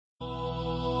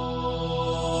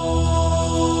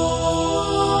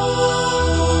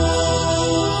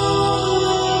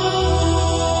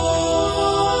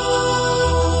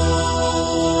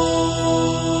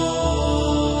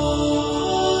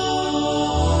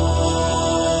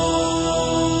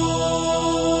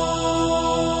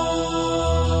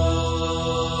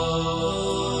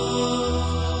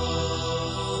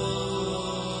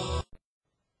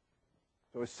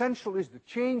essential is the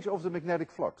change of the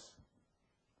magnetic flux.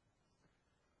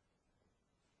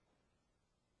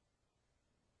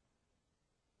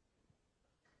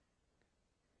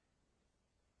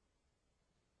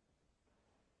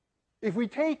 If we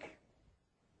take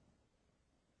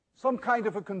some kind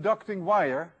of a conducting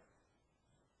wire,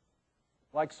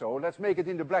 like so, let's make it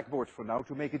in the blackboard for now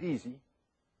to make it easy.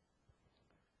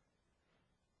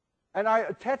 And I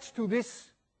attach to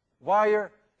this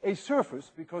wire a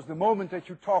surface, because the moment that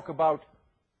you talk about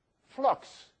flux,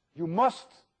 you must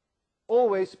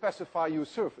always specify your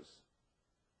surface.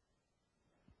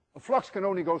 A flux can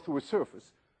only go through a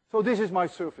surface. So this is my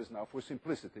surface now, for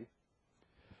simplicity.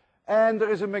 And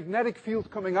there is a magnetic field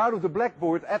coming out of the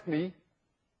blackboard at me,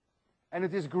 and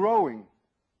it is growing.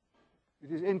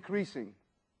 It is increasing.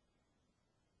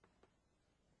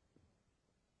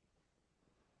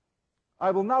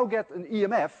 I will now get an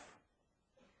EMF,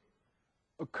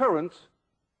 a current,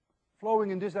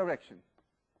 flowing in this direction.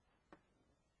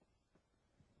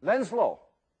 Lenz's law.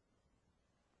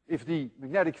 If the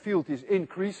magnetic field is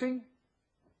increasing,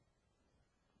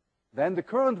 then the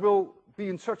current will be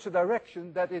in such a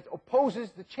direction that it opposes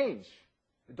the change.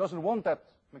 It doesn't want that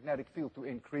magnetic field to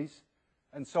increase,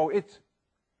 and so it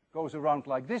goes around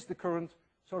like this, the current,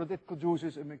 so that it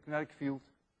produces a magnetic field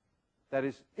that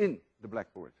is in the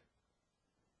blackboard.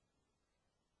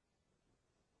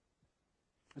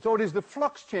 And so it is the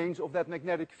flux change of that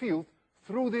magnetic field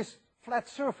through this flat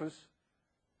surface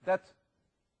that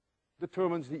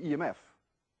determines the EMF.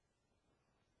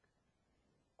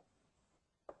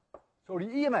 So the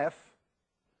EMF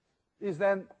is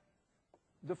then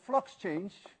the flux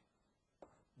change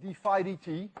d phi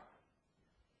dt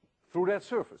through that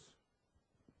surface.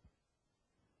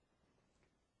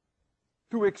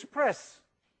 To express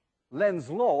Lenz's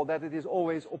law that it is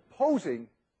always opposing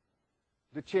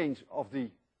the change of the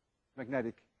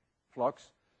magnetic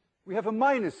flux, we have a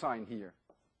minus sign here.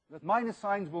 That minus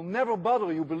signs will never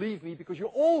bother you, believe me, because you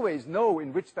always know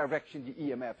in which direction the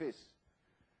EMF is.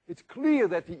 It's clear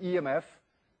that the EMF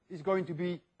is going to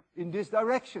be in this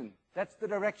direction. That's the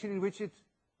direction in which it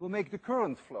will make the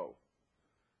current flow.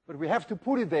 But we have to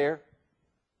put it there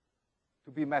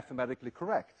to be mathematically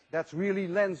correct. That's really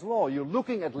Lenz's law. You're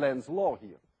looking at Lenz's law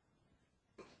here.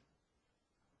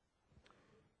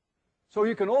 So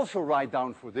you can also write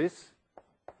down for this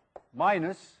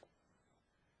minus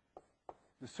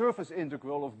the surface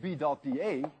integral of B dot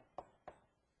dA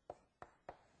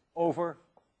over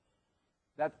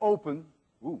that open,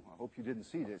 I hope you didn't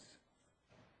see this,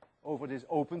 over this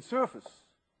open surface.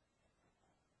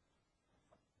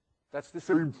 That's the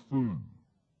same thing.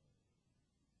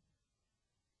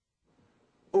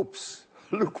 Oops,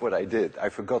 look what I did. I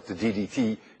forgot the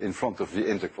ddt in front of the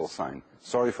integral sign.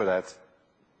 Sorry for that.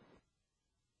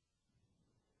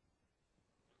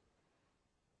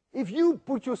 If you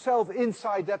put yourself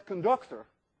inside that conductor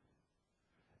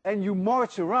and you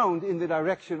march around in the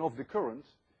direction of the current,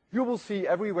 you will see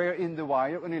everywhere in the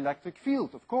wire an electric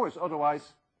field, of course,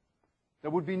 otherwise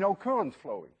there would be no current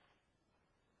flowing.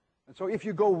 And so if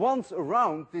you go once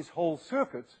around this whole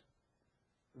circuit,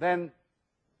 then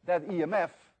that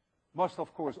EMF must,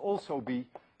 of course, also be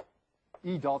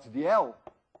E dot dl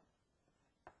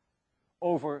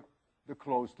over the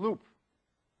closed loop.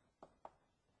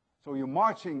 So you're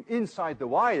marching inside the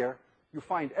wire, you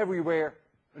find everywhere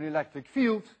an electric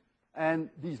field, and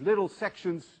these little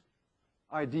sections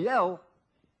are dl.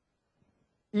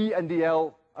 E and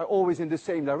dl are always in the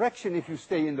same direction if you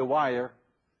stay in the wire,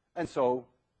 and so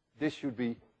this should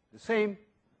be the same,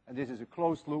 and this is a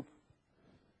closed loop.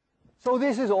 So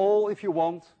this is all, if you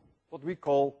want, what we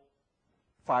call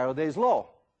Faraday's law.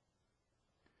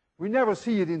 We never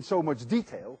see it in so much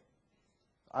detail.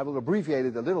 I will abbreviate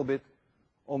it a little bit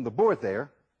on the board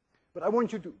there, but I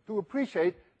want you to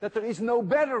appreciate that there is no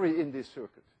battery in this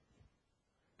circuit.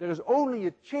 There is only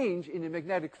a change in the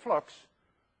magnetic flux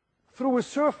through a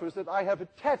surface that I have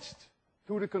attached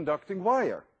to the conducting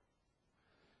wire.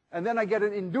 And then I get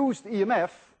an induced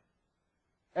EMF,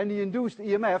 and the induced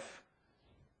EMF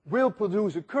will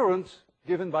produce a current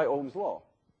given by Ohm's law.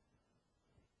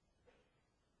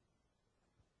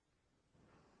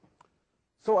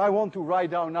 So I want to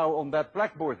write down now on that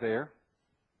blackboard there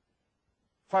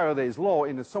Faraday's law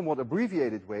in a somewhat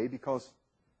abbreviated way, because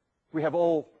we have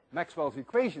all Maxwell's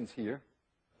equations here.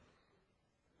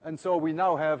 And so we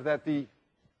now have that the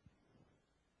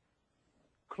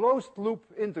closed loop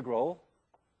integral,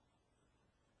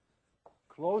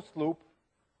 closed loop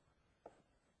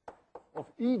of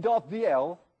E dot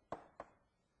dl,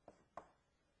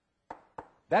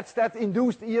 that's that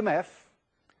induced EMF.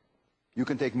 You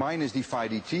can take minus d phi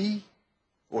dt,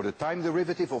 or the time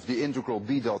derivative of the integral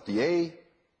B dot dA,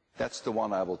 That's the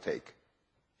one I will take.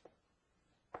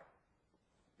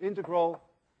 Integral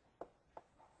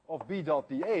of B dot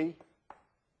dA,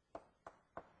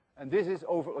 and this is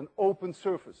over an open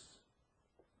surface.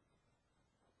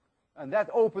 And that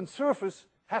open surface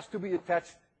has to be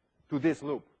attached to this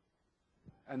loop.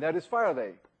 And that is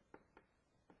Faraday.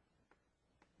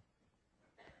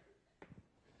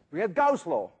 We had Gauss'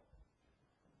 law.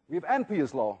 We have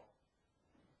Ampere's law.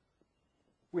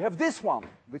 We have this one,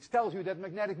 which tells you that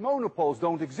magnetic monopoles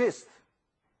don't exist.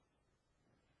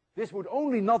 This would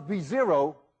only not be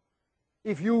zero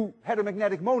if you had a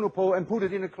magnetic monopole and put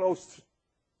it in a closed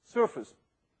surface.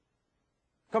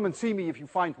 Come and see me if you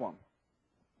find one.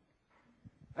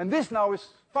 And this now is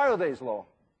Faraday's law.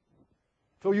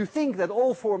 So you think that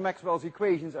all four Maxwell's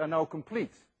equations are now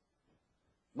complete.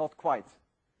 Not quite.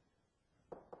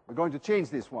 We're going to change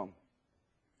this one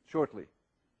shortly.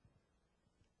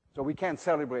 So we can't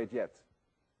celebrate yet.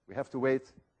 We have to wait.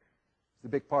 It's the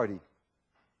big party.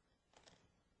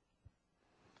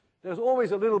 There's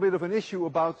always a little bit of an issue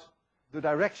about the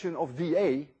direction of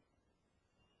dA.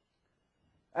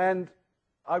 And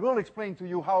I will explain to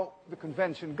you how the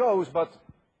convention goes, but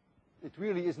it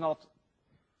really is not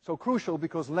so crucial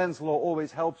because Lenz's law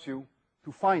always helps you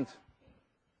to find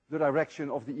the direction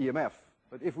of the EMF.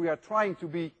 But if we are trying to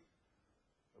be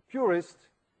a purist,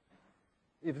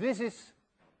 if this is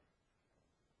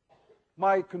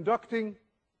my conducting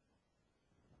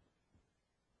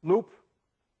loop,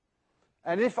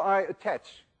 and if I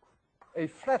attach a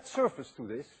flat surface to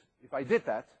this, if I did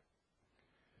that,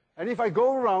 and if I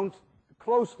go around the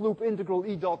closed loop integral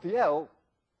E dot dl,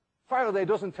 Faraday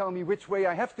doesn't tell me which way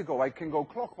I have to go. I can go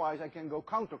clockwise, I can go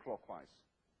counterclockwise.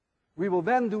 We will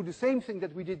then do the same thing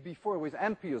that we did before with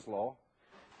Ampere's law,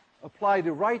 apply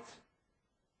the right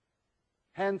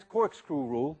hand corkscrew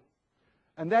rule,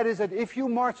 and that is that if you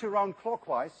march around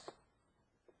clockwise,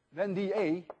 then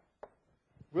dA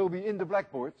will be in the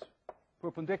blackboard,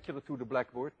 perpendicular to the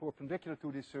blackboard, perpendicular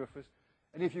to this surface,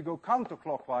 and if you go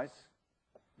counterclockwise,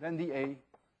 then dA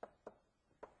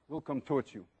will come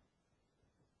towards you.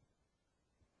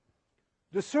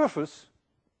 The surface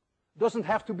doesn't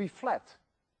have to be flat.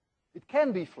 It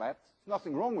can be flat, there's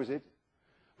nothing wrong with it,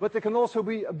 but there can also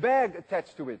be a bag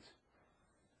attached to it.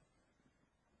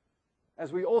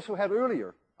 As we also had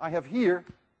earlier, I have here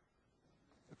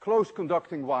a close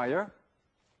conducting wire,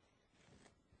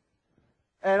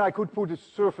 and I could put a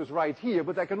surface right here,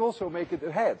 but I can also make it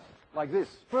a head, like this.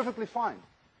 Perfectly fine.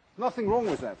 Nothing wrong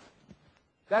with that.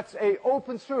 That's an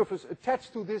open surface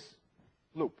attached to this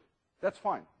loop. That's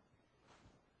fine.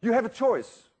 You have a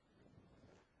choice.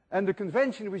 And the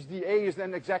convention with dA is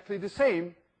then exactly the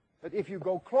same, that if you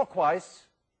go clockwise,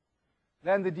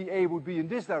 then the dA would be in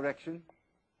this direction.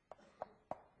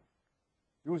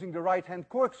 Using the right-hand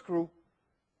corkscrew,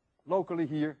 locally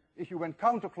here, if you went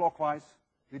counterclockwise,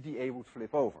 the dA would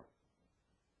flip over.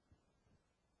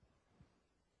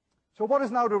 So what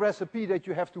is now the recipe that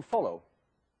you have to follow?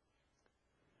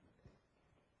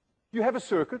 You have a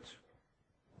circuit,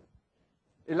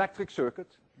 electric circuit,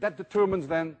 that determines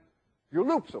then your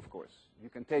loops, of course. You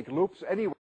can take loops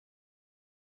anywhere.